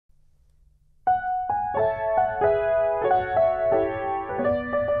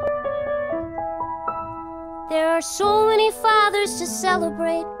are so many fathers to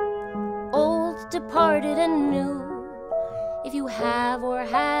celebrate, old, departed, and new. If you have or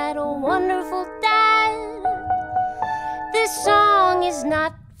had a wonderful dad, this song is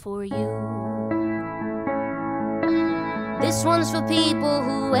not for you. This one's for people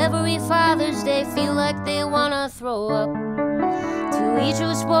who every Father's Day feel like they wanna throw up. To each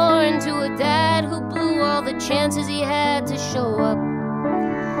who's born to a dad who blew all the chances he had to show up.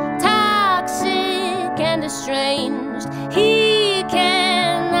 Toxic and estranged, he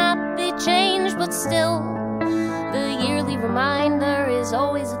cannot be changed, but still the yearly reminder is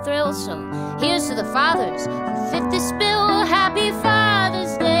always a thrill. So here's to the fathers who fit this bill. Happy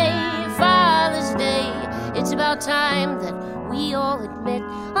Father's Day, Father's Day. It's about time that we all admit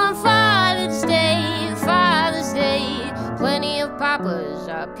on Father's Day, Father's Day, plenty of papas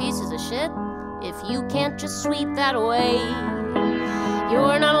are pieces of shit. If you can't just sweep that away,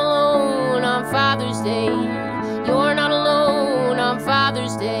 you're not alone on Father's Day. You're not alone on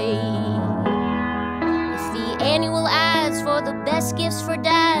Father's Day. If the annual ads for the best gifts for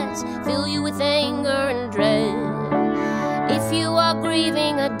dads fill you with anger and dread, if you are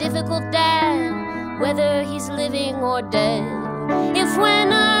grieving a difficult dad, whether he's living or dead, if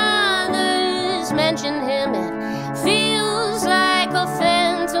when others mention him it feels like a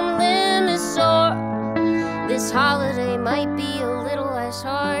phantom limb is sore, this holiday might be a little less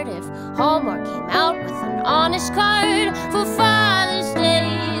hard if Hallmark came out with an honest card for Father's Day,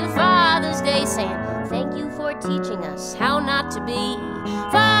 Father's Day, saying thank you for teaching us how not to be.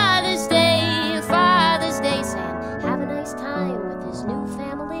 Father's Day, Father's Day, saying have a nice time with his new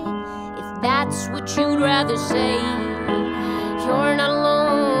family, if that's what you'd rather say. You're not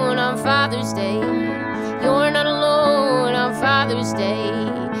alone on Father's Day. You're not alone on Father's Day.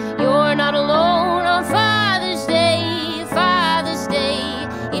 You're not alone on Father's Day, Father's Day.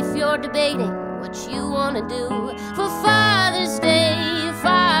 If you're debating what you want to do for Father's Day,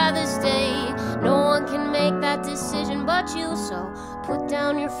 Father's Day, no one can make that decision but you. So put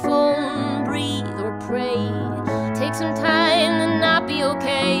down your phone, breathe or pray. Take some time to not be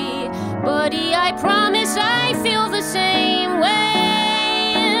okay. Buddy, I promise I feel the same way.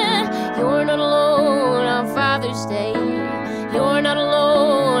 You're not alone on Father's Day. You're not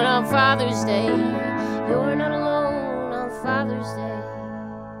alone on Father's Day. You're not alone on Father's Day.